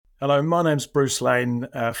Hello, my name's Bruce Lane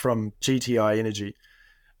from GTI Energy.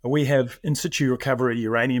 We have in situ recovery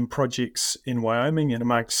uranium projects in Wyoming and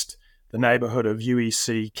amongst the neighbourhood of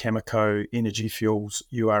UEC, Cameco, Energy Fuels,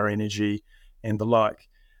 UR Energy, and the like.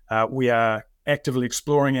 We are actively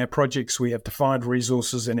exploring our projects. We have defined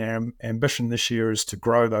resources, and our ambition this year is to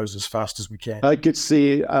grow those as fast as we can. Good to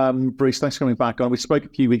see you, Bruce. Thanks for coming back on. We spoke a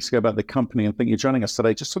few weeks ago about the company, and I think you're joining us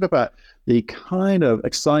today. Just talk about the kind of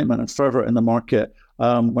excitement and fervor in the market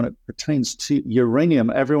when it pertains to uranium.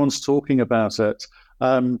 Everyone's talking about it.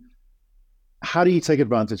 How do you take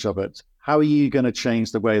advantage of it? How are you going to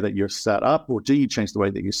change the way that you're set up, or do you change the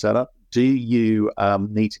way that you're set up? Do you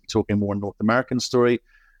need to be talking more North American story?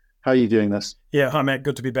 How are you doing this? Yeah, hi, Matt.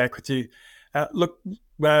 Good to be back with you. Look,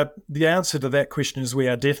 the answer to that question is we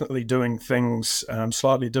are definitely doing things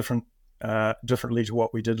slightly differently to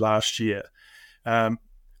what we did last year.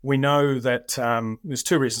 We know that there's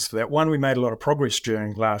two reasons for that. One, we made a lot of progress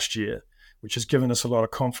during last year, which has given us a lot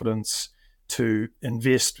of confidence to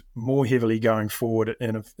invest more heavily going forward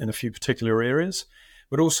in a few particular areas.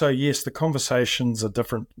 But also, yes, the conversations are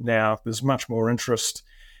different now. There's much more interest.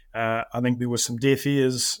 I think there were some deaf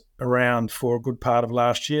ears around for a good part of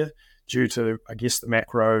last year due to, I guess, the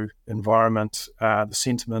macro environment, the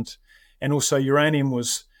sentiment. And also uranium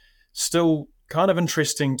was still kind of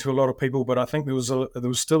interesting to a lot of people, but I think there was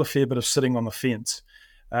still a fair bit of sitting on the fence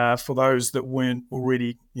for those that weren't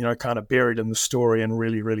already, kind of buried in the story and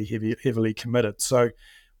really, really heavily committed. So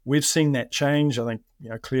we've seen that change. I think,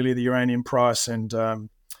 clearly the uranium price and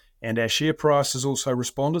our share price has also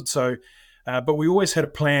responded. So, but we always had a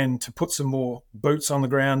plan to put some more boots on the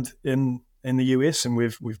ground in the US, and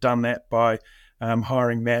we've done that by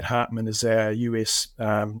hiring Matt Hartman as our US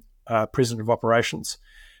President of Operations.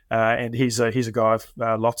 And he's a guy with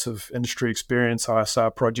lots of industry experience,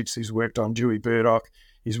 ISR projects. He's worked on Dewey Burdock.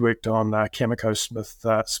 He's worked on Cameco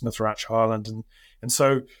Smith Ranch Highland. And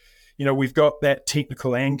so, we've got that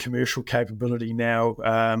technical and commercial capability now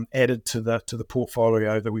added to the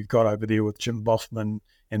portfolio that we've got over there with Jim Boffman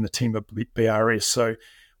and the team at BRS. So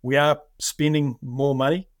we are spending more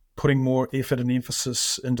money, putting more effort and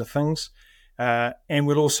emphasis into things. And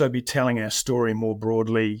we'll also be telling our story more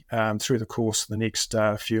broadly through the course of the next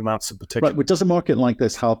few months in particular. Right, but does a market like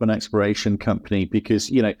this help an exploration company? Because,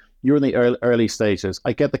 you're in the early stages.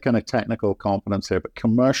 I get the kind of technical confidence here, but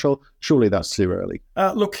commercial, surely that's too early.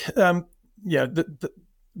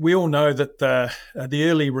 We all know that the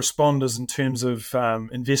early responders in terms of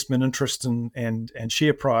investment interest and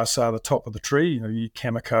share price are the top of the tree.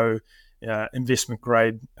 Cameco, investment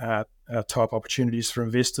grade type opportunities for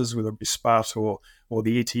investors, whether it be SPUT or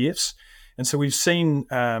the ETFs. And so we've seen,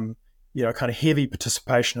 kind of heavy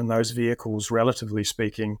participation in those vehicles, relatively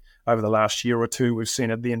speaking, over the last year or two. We've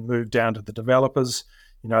seen it then move down to the developers,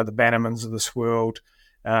 the Bannermans of this world.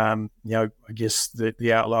 I guess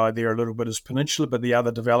the outlier there a little bit is Peninsula, but the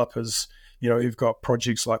other developers, who've got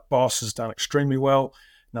projects like Boss has done extremely well,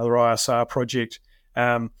 another ISR project.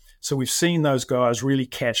 So we've seen those guys really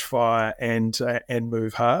catch fire and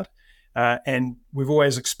move hard. And we've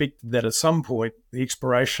always expected that at some point the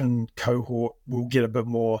exploration cohort will get a bit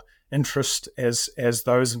more interest as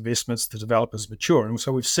those investments, the developers mature. And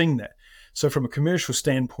so we've seen that. So from a commercial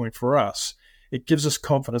standpoint for us, it gives us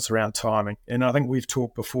confidence around timing. And I think we've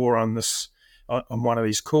talked before on one of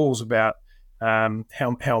these calls about how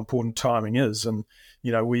important timing is. And,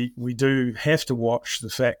 we do have to watch the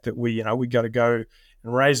fact that we got to go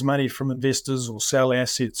and raise money from investors or sell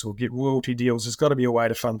assets or get royalty deals. There's got to be a way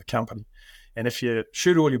to fund the company. And if you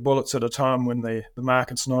shoot all your bullets at a time when the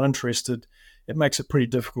market's not interested, it makes it pretty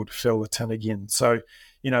difficult to fill the tin again. So,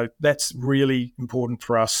 that's really important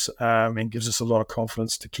for us and gives us a lot of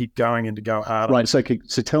confidence to keep going and to go harder. Right. So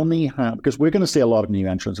tell me how, because we're going to see a lot of new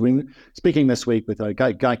entrants. Speaking this week with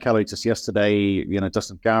Guy Kelly just yesterday,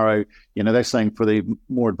 Dustin Garrow, they're saying for the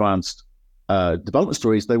more advanced development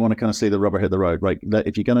stories, they want to kind of see the rubber hit the road, right?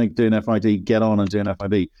 If you're going to do an FID, get on and do an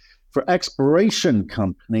FID. For exploration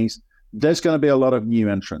companies, there's going to be a lot of new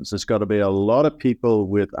entrants. There's got to be a lot of people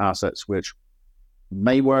with assets which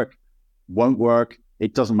may work, won't work.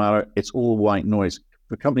 It doesn't matter. It's all white noise.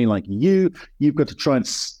 For a company like you've got to try and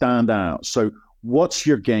stand out. So what's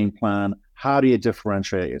your game plan? How do you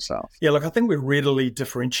differentiate yourself? Yeah, look, I think we're readily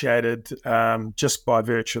differentiated just by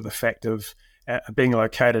virtue of the fact of being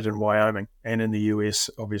located in Wyoming and in the US,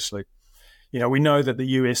 obviously. We know that the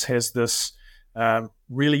US has this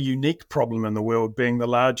really unique problem in the world, being the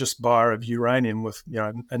largest buyer of uranium with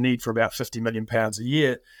a need for about 50 million pounds a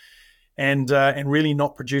year, and really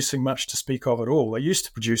not producing much to speak of at all. They used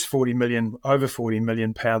to produce over 40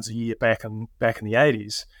 million pounds a year back in the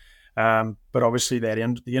 80s, but obviously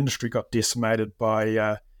the industry got decimated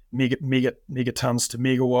by megatons to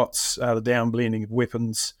megawatts, the downblending of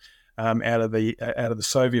weapons out of the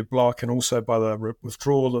Soviet bloc, and also by the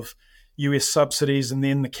withdrawal of US subsidies. And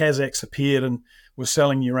then the Kazakhs appeared and were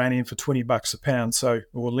selling uranium for $20 a pound,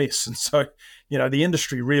 or less. And so, the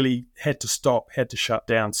industry really had to stop, had to shut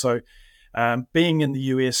down. So being in the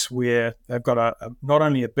US, where they've got not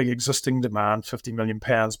only a big existing demand, 50 million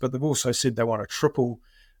pounds, but they've also said they want to triple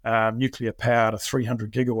nuclear power to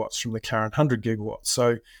 300 gigawatts from the current 100 gigawatts.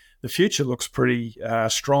 So the future looks pretty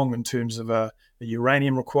strong in terms of a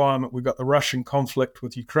uranium requirement. We've got the Russian conflict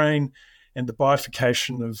with Ukraine and the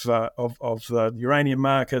bifurcation of the uranium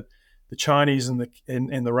market. The Chinese and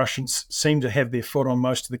the Russians seem to have their foot on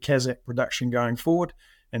most of the Kazakh production going forward,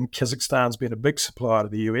 and Kazakhstan's been a big supplier to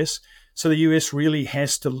the US. So the US really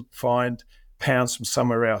has to find pounds from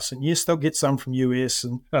somewhere else. And yes, they'll get some from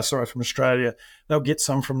from Australia. They'll get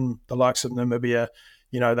some from the likes of Namibia.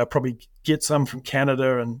 They'll probably get some from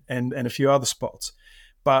Canada and a few other spots.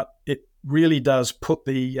 But it really does put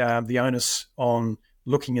the onus on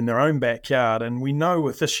looking in their own backyard. And we know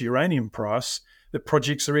with this uranium price that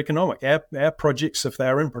projects are economic. Our projects, if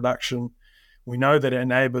they're in production, we know that our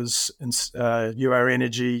neighbours, UR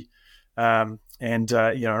Energy, and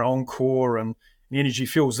Encore and Energy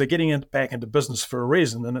Fuels, they're getting back into business for a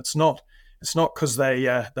reason, and it's not because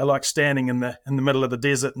they like standing in the middle of the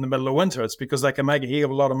desert in the middle of winter. It's because they can make a hell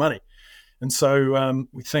of a lot of money, and so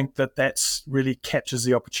we think that really captures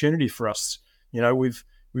the opportunity for us. We've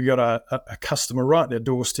got a customer right at their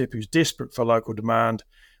doorstep who's desperate for local demand.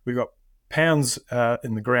 We've got pounds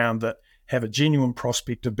in the ground that have a genuine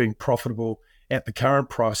prospect of being profitable at the current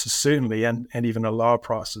prices, certainly, and even at lower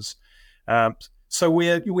prices. So we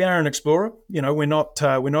are an explorer. We're not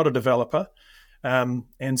a developer,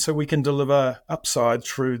 and so we can deliver upside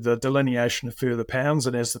through the delineation of further pounds.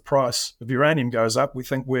 And as the price of uranium goes up, we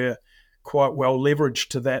think we're quite well leveraged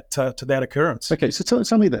to that occurrence. Okay, so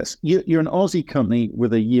tell me this: you're an Aussie company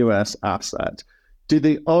with a US asset. Do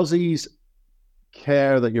the Aussies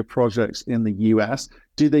care that your project's in the US?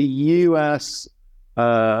 Do the US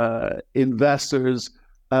investors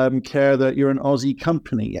care that you're an Aussie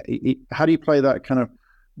company? How do you play that kind of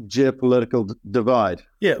geopolitical divide?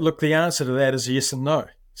 Yeah, look, the answer to that is yes and no.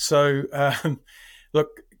 So, look,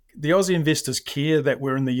 the Aussie investors care that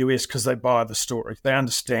we're in the US because they buy the story. They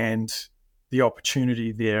understand the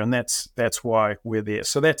opportunity there, and that's why we're there.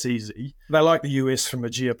 So that's easy. They like the US from a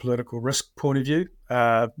geopolitical risk point of view.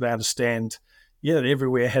 They understand, that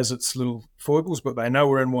everywhere has its little foibles, but they know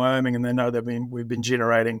we're in Wyoming, and they know they've been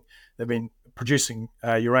producing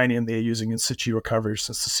uranium there using in situ recovery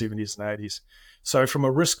since the 70s and 80s. So from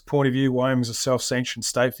a risk point of view, Wyoming's a self-sanctioned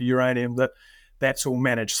state for uranium. That's all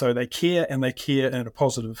managed. So they care, and they care in a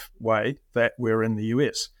positive way that we're in the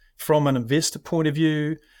US. From an investor point of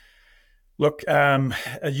view, look,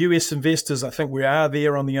 US investors, I think we are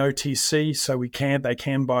there on the OTC, so they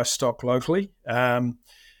can buy stock locally.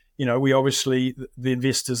 We obviously, the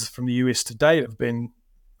investors from the US to date have been,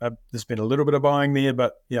 there's been a little bit of buying there,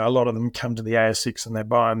 but a lot of them come to the ASX and they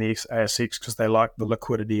buy on the ASX because they like the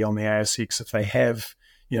liquidity on the ASX if they have,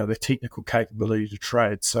 the technical capability to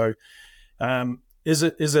trade. So is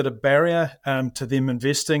it a barrier to them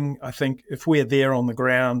investing? I think if we're there on the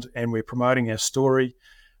ground and we're promoting our story,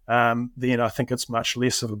 then I think it's much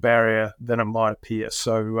less of a barrier than it might appear.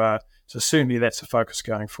 So certainly that's a focus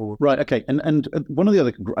going forward. Right. Okay. And one of the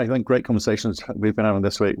other, I think, great conversations we've been having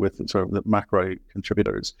this week with sort of the macro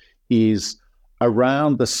contributors is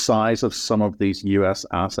around the size of some of these US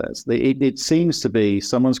assets. It seems to be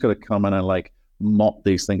someone's got to come in and mop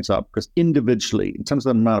these things up, because individually, in terms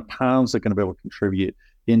of the amount of pounds they're going to be able to contribute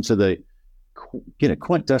into the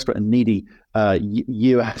quite desperate and needy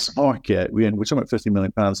US market, we're talking about £50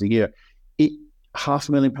 million a year.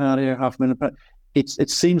 £500,000 here, £500,000. It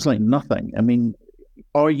seems like nothing. I mean,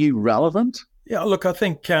 are you relevant? Yeah, look, I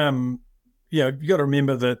think you've got to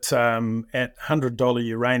remember that at $100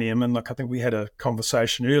 uranium, and look, I think we had a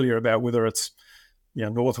conversation earlier about whether it's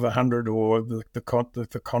north of 100 or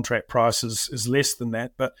the contract price is less than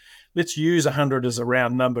that. But let's use 100 as a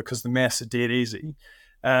round number because the maths are dead easy.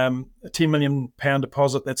 A £10 million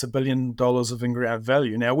deposit, that's $1 billion of in-ground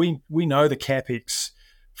value. Now, we know the CapEx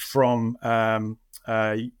from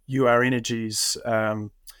UR Energy's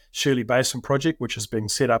Shirley Basin project, which has been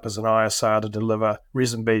set up as an ISR to deliver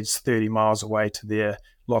resin beads 30 miles away to their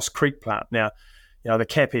Lost Creek plant. Now, the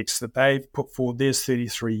CapEx that they've put forward, there's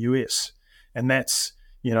 33 US, and that's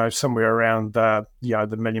somewhere around the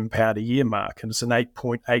 £1 million a year mark, and it's an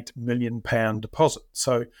 £8.8 million deposit.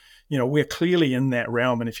 So we're clearly in that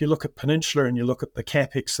realm. And if you look at Peninsula and you look at the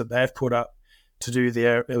CapEx that they've put up to do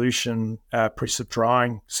their elution precip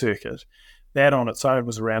drying circuit, That on its own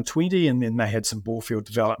was around 20, and then they had some borefield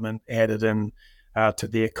development added in to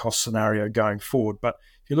their cost scenario going forward. But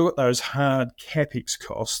if you look at those hard capex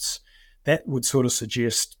costs, that would sort of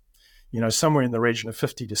suggest, somewhere in the region of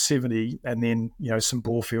 50 to 70, and then, some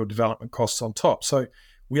borefield development costs on top. So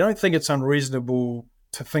we don't think it's unreasonable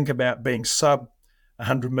to think about being sub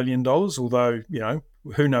 $100 million, although,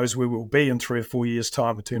 who knows where we'll be in 3 or 4 years'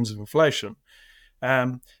 time in terms of inflation.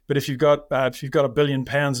 But if you've got £1 billion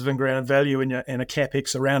of in-ground value and a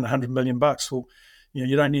capex around $100 million, well,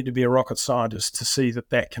 you don't need to be a rocket scientist to see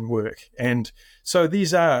that can work. And so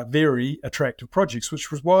these are very attractive projects,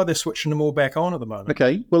 which was why they're switching them all back on at the moment.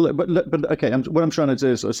 Okay, well, but okay, what I'm trying to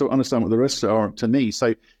do is sort of understand what the risks are to me.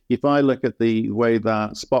 So if I look at the way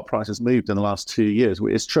that spot price has moved in the last 2 years,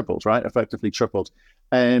 it's tripled, right? Effectively tripled.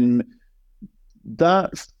 And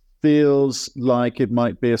that feels like it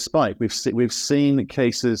might be a spike. We've seen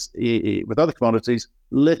cases with other commodities,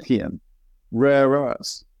 lithium, rare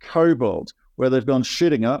earths, cobalt, where they've gone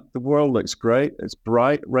shooting up. The world looks great. It's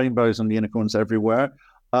bright, rainbows and unicorns everywhere.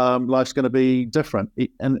 Life's going to be different,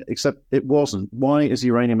 except it wasn't. Why is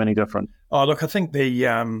uranium any different? Oh, look, I think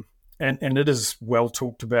and it is well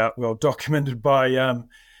talked about, well documented by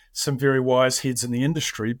some very wise heads in the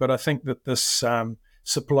industry. But I think that this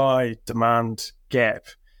supply-demand gap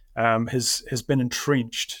has been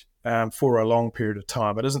entrenched for a long period of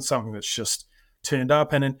time. It isn't something that's just turned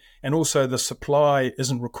up, and also the supply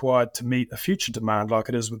isn't required to meet a future demand like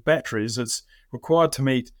it is with batteries. It's required to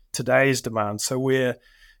meet today's demand. So we're,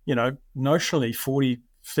 notionally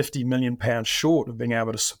 40-50 million pounds short of being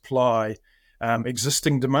able to supply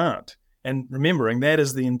existing demand. And remembering that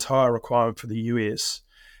is the entire requirement for the US.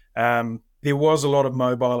 There was a lot of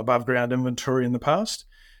mobile above ground inventory in the past.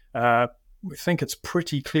 We think it's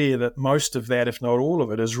pretty clear that most of that, if not all of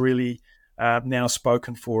it, is really now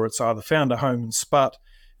spoken for. It's either found a home in spot,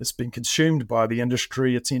 it's been consumed by the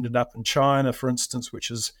industry, it's ended up in China, for instance, which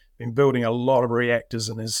has been building a lot of reactors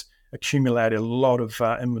and has accumulated a lot of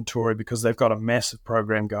inventory because they've got a massive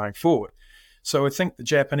program going forward. So I think the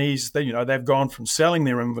Japanese, they've gone from selling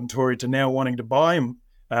their inventory to now wanting to buy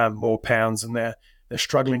more pounds, and they're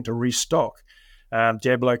struggling to restock.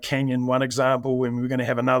 Diablo Canyon, one example, when we were going to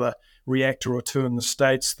have another reactor or two in the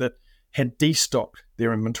States that had destocked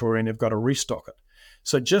their inventory and they've got to restock it.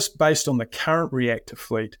 So just based on the current reactor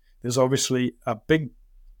fleet, there's obviously a big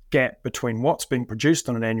gap between what's being produced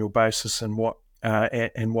on an annual basis and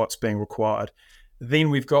what's being required. Then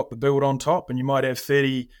we've got the build on top, and you might have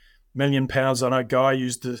 30 million pounds. I know Guy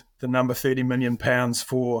used the number 30 million pounds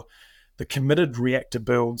for the committed reactor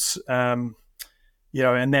builds, and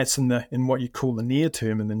that's in what you call the near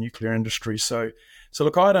term in the nuclear industry. So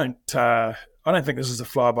look, I don't think this is a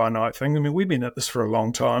fly-by-night thing. I mean, we've been at this for a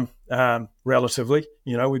long time, relatively.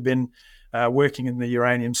 We've been working in the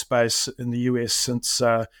uranium space in the US since,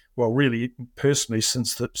 really personally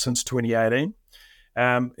since 2018.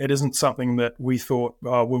 It isn't something that we thought,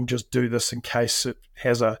 we'll just do this in case it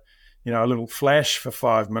has a little flash for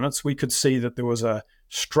 5 minutes. We could see that there was a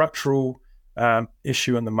structural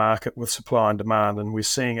issue in the market with supply and demand, and we're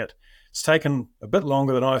seeing it. It's taken a bit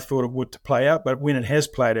longer than I thought it would to play out, but when it has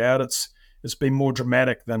played out, it's been more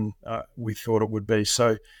dramatic than we thought it would be.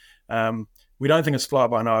 So we don't think it's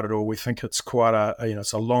fly-by-night at all. We think it's quite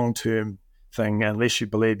it's a long-term thing, unless you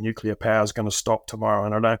believe nuclear power is going to stop tomorrow,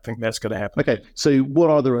 and I don't think that's going to happen. Okay, so what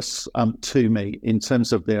are the risks to me in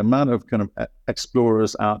terms of the amount of kind of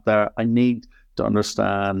explorers out there? I need to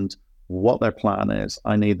understand what their plan is.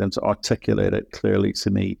 I need them to articulate it clearly to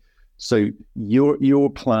me. So your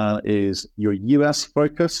plan is you're US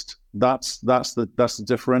focused. That's the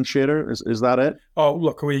differentiator. Is that it? Oh,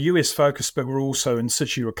 look, we're US focused, but we're also in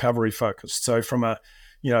situ recovery focused. So from a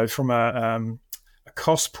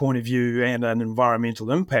cost point of view and an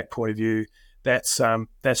environmental impact point of view, that's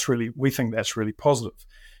really, we think that's really positive.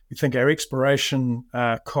 We think our exploration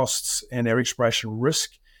costs and our exploration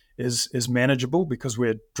risk is manageable because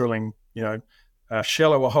we're drilling,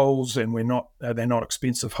 shallower holes, and they're not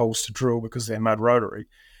expensive holes to drill because they're mud rotary.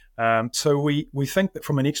 So we think that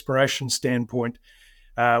from an exploration standpoint,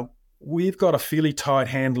 we've got a fairly tight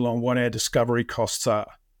handle on what our discovery costs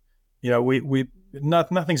are.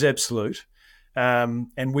 Nothing's absolute.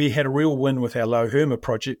 And we had a real win with our Low Herma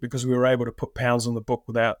project because we were able to put pounds on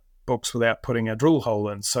the books without putting a drill hole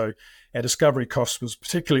in. So our discovery cost was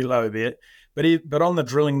particularly low there. But on the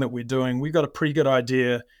drilling that we're doing, we've got a pretty good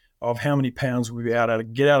idea of how many pounds we'll be able to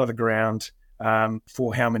get out of the ground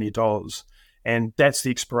for how many dollars. And that's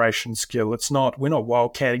the exploration skill. We're not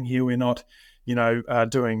wildcatting here. We're not,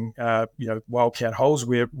 doing, wildcat holes.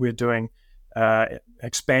 We're doing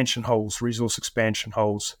expansion holes, resource expansion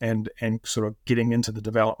holes, and sort of getting into the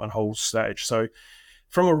development hole stage. So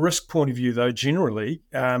from a risk point of view, though, generally,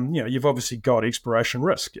 you've obviously got exploration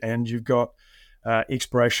risk and you've got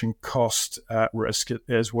exploration cost risk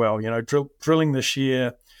as well. Drilling this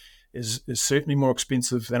year is certainly more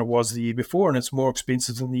expensive than it was the year before, and it's more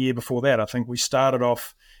expensive than the year before that. I think we started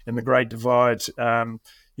off in the Great Divide, around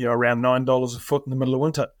 $9 a foot in the middle of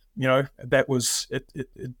winter. That was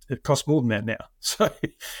it costs more than that now. So,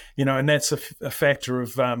 and that's a factor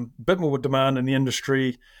of a bit more demand in the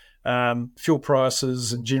industry, fuel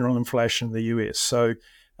prices, and general inflation in the US. So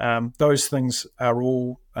those things are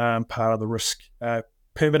all part of the risk.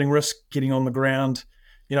 Permitting risk, getting on the ground.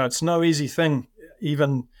 It's no easy thing,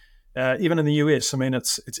 even in the US. I mean,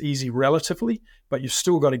 it's easy relatively, but you've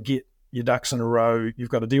still got to get your ducks in a row. You've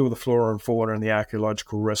got to deal with the flora and fauna and the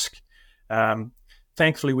archaeological risk.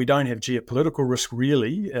 Thankfully, we don't have geopolitical risk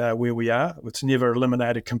really where we are. It's never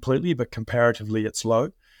eliminated completely, but comparatively, it's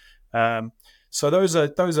low. So those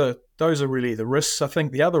are really the risks. I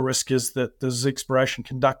think the other risk is that there's exploration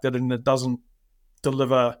conducted and it doesn't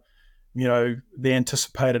deliver, the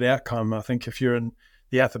anticipated outcome. I think if you're in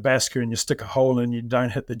the Athabasca and you stick a hole in and you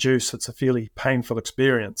don't hit the juice, it's a fairly painful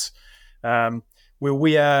experience. Where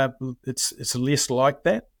we are, it's less like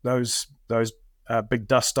that. Those big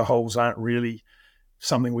duster holes aren't really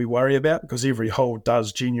something we worry about because every hole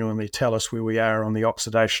does genuinely tell us where we are on the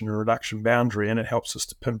oxidation and reduction boundary, and it helps us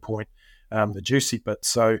to pinpoint the juicy bit.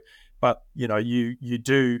 So, but we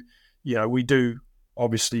do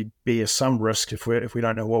obviously bear some risk if we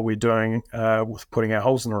don't know what we're doing with putting our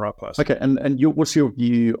holes in the right place. Okay, and what's your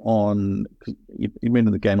view on? You've been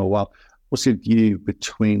in the game a while. What's your view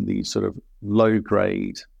between these sort of low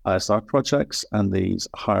grade ISR projects and these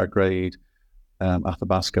higher grade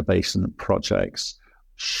Athabasca Basin projects?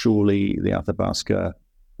 Surely the Athabasca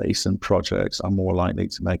Basin projects are more likely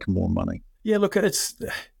to make more money. Yeah, look, it's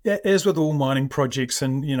as with all mining projects,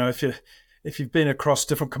 and if you've been across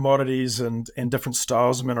different commodities and different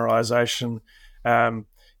styles of mineralization,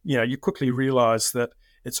 you quickly realise that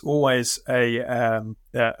it's always a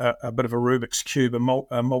bit of a Rubik's cube,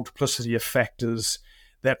 a multiplicity of factors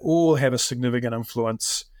that all have a significant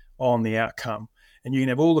influence on the outcome. And you can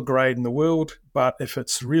have all the grade in the world, but if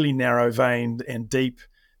it's really narrow veined and deep,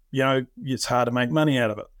 it's hard to make money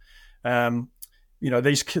out of it.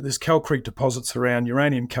 There's calcrete deposits around,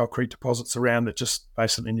 uranium calcrete deposits around that just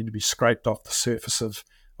basically need to be scraped off the surface of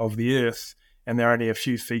the earth, and they're only a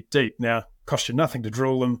few feet deep. Now, cost you nothing to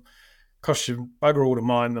drill them, cost you bugger all to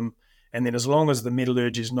mine them, and then as long as the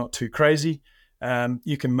metallurgy is not too crazy,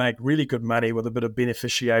 you can make really good money with a bit of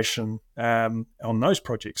beneficiation on those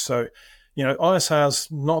projects. So, ISR's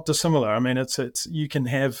not dissimilar. I mean, it's you can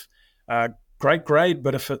have great grade,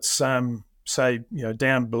 but if it's say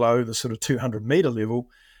down below the sort of 200 meter level,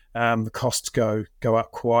 the costs go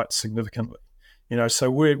up quite significantly. So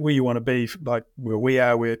where you want to be, like where we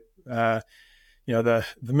are, where the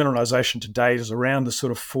mineralization to date is around the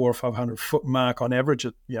sort of 400 or 500 foot mark on average.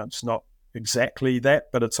 It's not exactly that,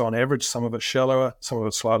 but it's on average. Some of it's shallower, some of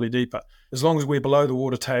it's slightly deeper. As long as we're below the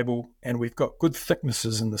water table and we've got good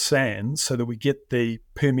thicknesses in the sand, so that we get the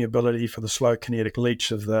permeability for the slow kinetic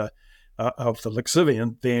leach of the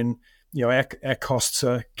lixiviant, then our costs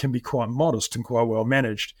can be quite modest and quite well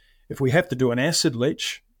managed. If we have to do an acid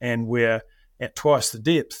leach and we're at twice the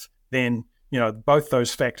depth, then both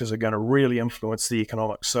those factors are going to really influence the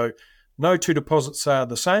economics. So no two deposits are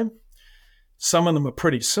the same. Some of them are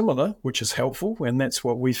pretty similar, which is helpful, and that's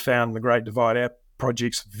what we found in the Great Divide. Our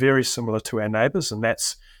project's very similar to our neighbours, and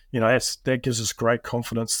that gives us great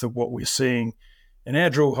confidence that what we're seeing in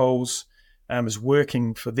our drill holes is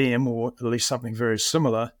working for them, or at least something very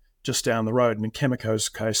similar just down the road. And in Cameco's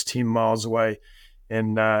case, 10 miles away,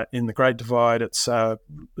 and in the Great Divide, it's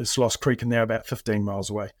Lost Creek, and they're about 15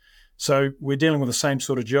 miles away. So we're dealing with the same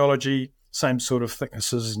sort of geology, same sort of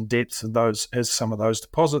thicknesses and depths as some of those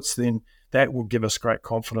deposits. Then that will give us great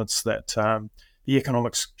confidence that the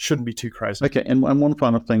economics shouldn't be too crazy. Okay, and one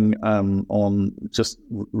final thing on just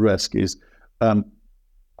risk is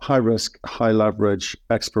high risk, high leverage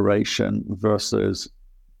exploration versus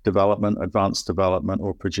development, advanced development,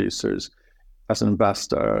 or producers. As an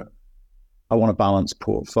investor, I want a balanced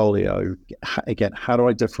portfolio. Again, how do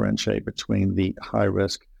I differentiate between the high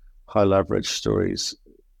risk, high leverage stories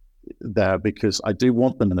there? Because I do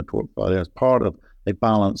want them in the portfolio as part of a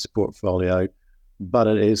balanced portfolio, but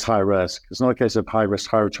it is high risk. It's not a case of high risk,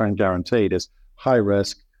 high return guaranteed. It's high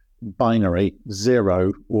risk, binary,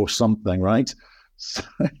 0 or something, right? So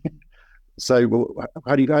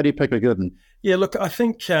how do you pick a good one? Yeah, look, I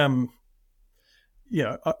think you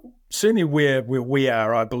know, certainly where we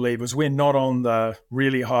are, I believe, is we're not on the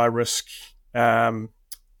really high risk,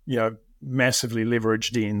 massively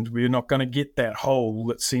leveraged end. We're not going to get that hole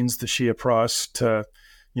that sends the share price to,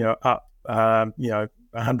 up,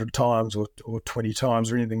 100 times or 20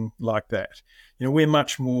 times or anything like that. We're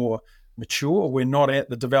much more mature. We're not at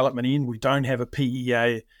the development end. We don't have a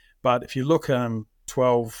PEA. But if you look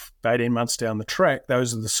 12, 18 months down the track,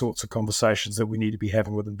 those are the sorts of conversations that we need to be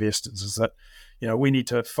having with investors, is that, we need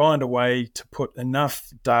to find a way to put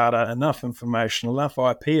enough data, enough information, enough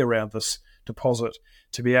IP around this deposit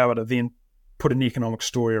to be able to then put an economic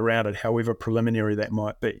story around it, however preliminary that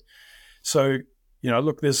might be. So,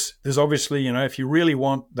 look, there's obviously, if you really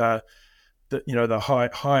want the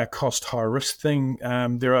higher cost, high risk thing,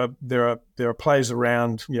 there are plays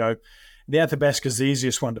around, the Athabasca is the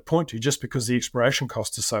easiest one to point to just because the exploration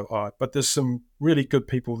costs are so high. But there's some really good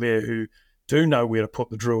people there who do know where to put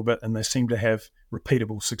the drill bit, and they seem to have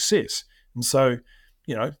repeatable success. And so,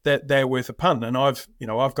 that they're worth a punt. And I've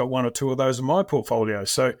got one or two of those in my portfolio.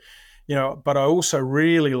 So, but I also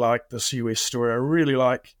really like this US story. I really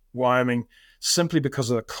like Wyoming simply because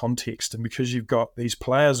of the context and because you've got these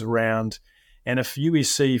players around. And if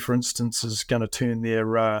USC, for instance, is going to turn their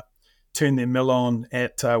mill on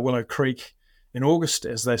at Willow Creek in August,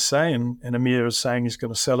 as they say, and Amir is saying he's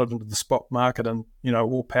going to sell it into the spot market, and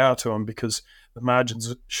all power to him because the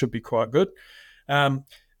margins should be quite good.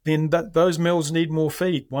 Then those mills need more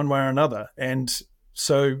feed one way or another, and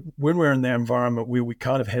so when we're in that environment where we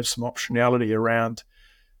kind of have some optionality around,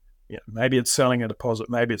 maybe it's selling a deposit,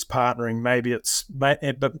 maybe it's partnering,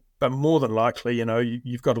 but more than likely,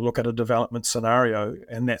 you've got to look at a development scenario,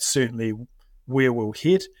 and that's certainly where we'll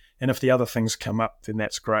hit. And if the other things come up, then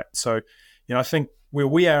that's great. So, I think where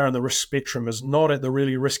we are in the risk spectrum is not at the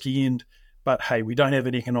really risky end, but hey, we don't have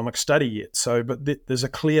an economic study yet. So, but there's a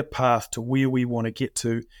clear path to where we want to get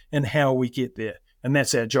to and how we get there. And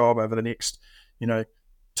that's our job over the next,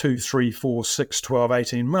 2, 3, 4, 6, 12,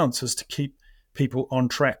 18 months, is to keep people on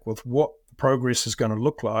track with what the progress is going to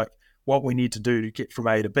look like, what we need to do to get from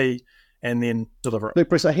A to B, and then deliver it. Look,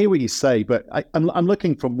 Bruce, I hear what you say, but I'm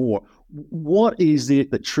looking for more. What is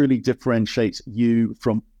it that truly differentiates you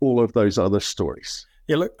from all of those other stories?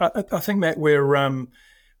 Yeah, look, I think that we're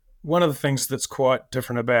one of the things that's quite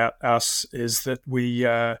different about us is that we've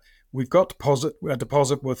got a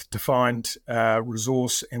deposit with defined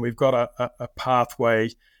resource, and we've got a pathway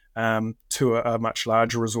to a much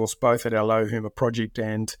larger resource, both at our Low Huma project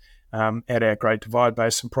and at our Great Divide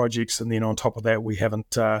Basin projects. And then on top of that, we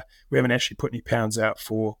haven't actually put any pounds out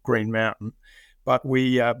for Green Mountain, but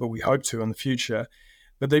we hope to in the future.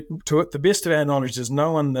 But to the best of our knowledge, there's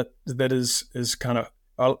no one that is kind of,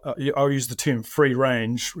 I'll use the term free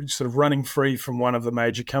range, sort of running free from one of the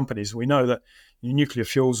major companies. We know that Nuclear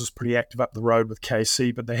Fuels is pretty active up the road with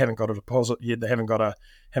KC, but they haven't got a deposit yet. They haven't got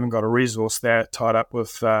a resource. They're tied up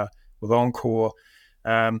with Encore.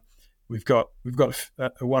 We've got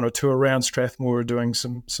one or two around Strathmore doing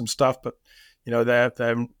some stuff, but they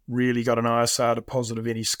haven't really got an ISR deposit of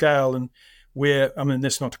any scale. And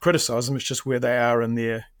that's not to criticise them. It's just where they are in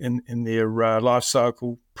their life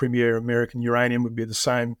cycle. Premier American Uranium would be the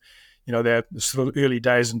same. They're sort of early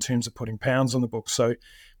days in terms of putting pounds on the book. So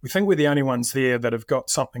we think we're the only ones there that have got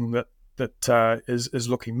something that is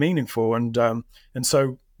looking meaningful. And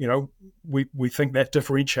so we think that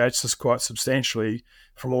differentiates us quite substantially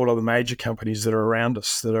from all of the major companies that are around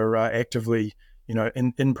us that are actively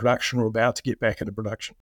in production or about to get back into production.